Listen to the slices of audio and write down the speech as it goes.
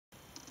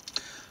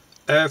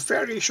A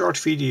very short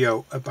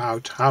video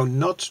about how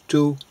not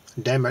to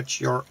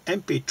damage your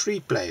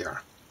MP3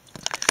 player.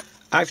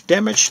 I've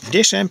damaged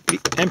this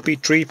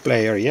MP3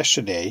 player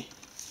yesterday,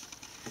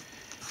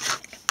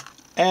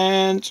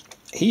 and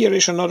here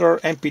is another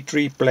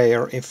MP3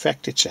 player. In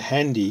fact, it's a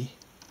handy.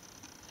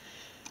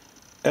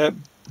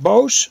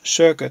 Both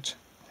circuits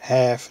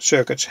have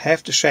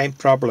the same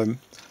problem,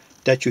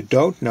 that you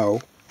don't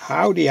know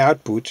how the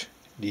output,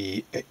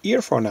 the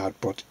earphone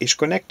output, is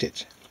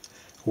connected.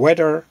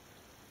 Whether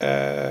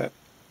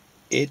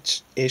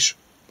it is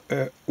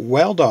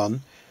well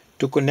done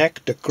to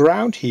connect the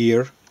ground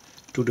here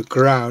to the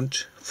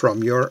ground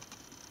from your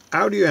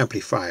audio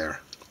amplifier.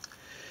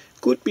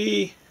 Could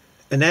be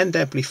an end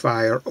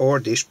amplifier or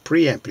this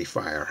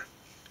preamplifier.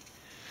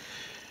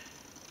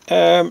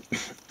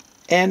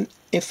 And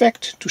in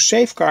fact, to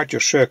safeguard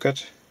your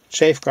circuit,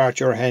 safeguard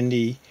your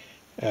handy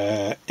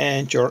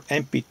and your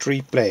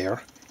MP3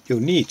 player, you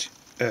need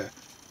a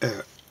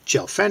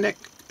galvanic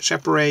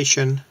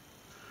separation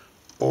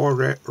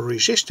or a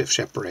resistive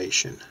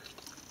separation.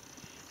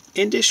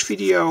 In this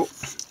video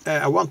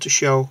I want to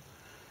show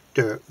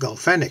the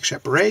galvanic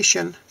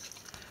separation,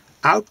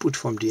 output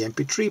from the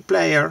MP3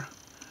 player,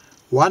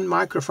 1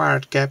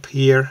 microfarad cap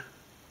here,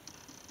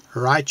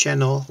 right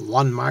channel,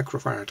 1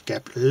 microfarad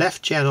cap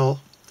left channel,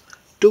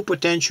 2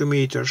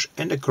 potentiometers,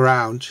 and the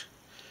ground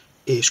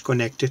is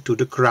connected to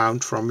the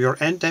ground from your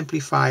end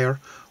amplifier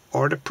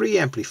or the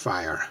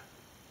preamplifier.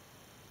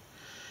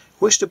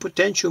 With the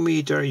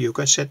potentiometer you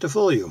can set the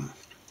volume.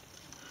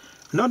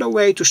 Another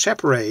way to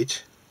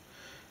separate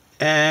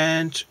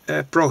and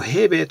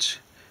prohibit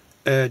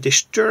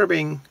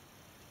disturbing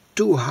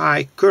too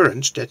high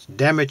currents that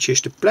damages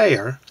the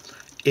player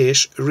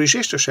is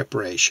resistor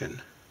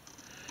separation.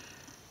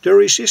 The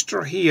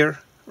resistor here,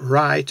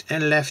 right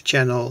and left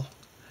channel,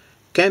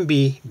 can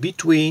be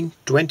between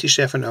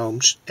 27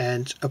 ohms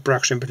and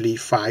approximately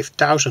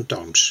 5000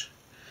 ohms.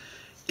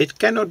 It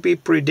cannot be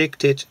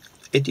predicted.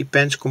 It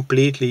depends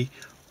completely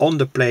on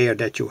the player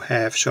that you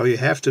have, so you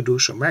have to do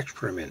some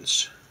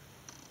experiments.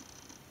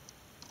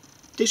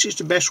 This is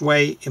the best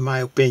way in my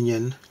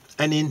opinion,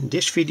 and in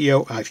this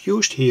video I've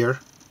used here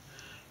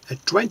a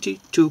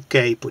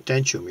 22K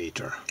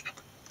potentiometer.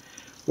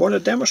 Want to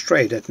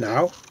demonstrate that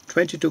now.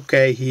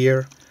 22K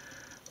here,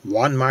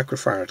 1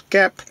 microfarad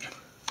cap.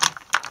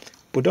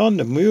 Put on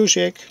the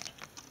music.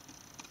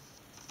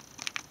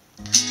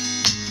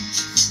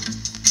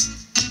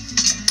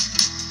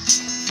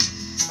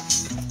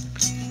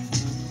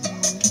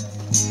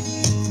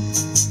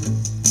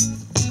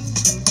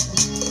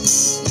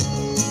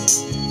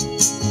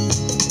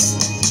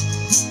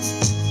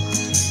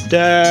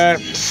 The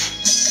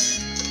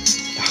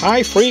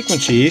high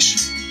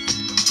frequencies,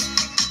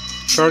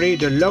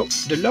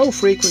 the low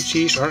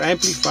frequencies are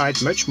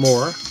amplified much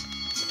more,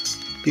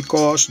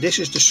 because this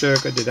is the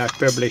circuit that I've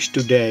published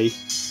today,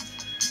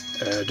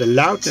 the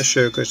loudness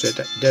circuits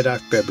that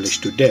I've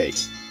published today.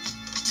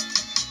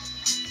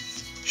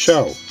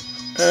 So,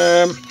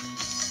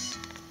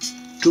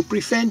 to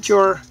prevent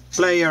your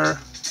player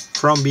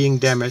from being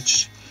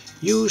damaged,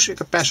 use a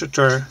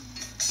capacitor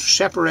to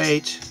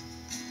separate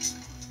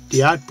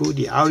the output,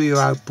 the audio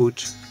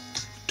output,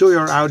 to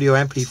your audio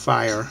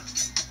amplifier.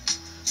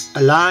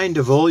 Align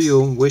the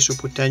volume with a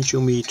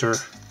potentiometer,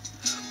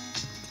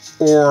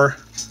 or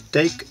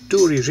take 2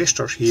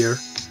 resistors here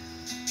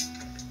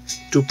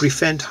to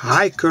prevent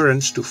high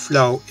currents to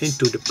flow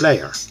into the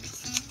player.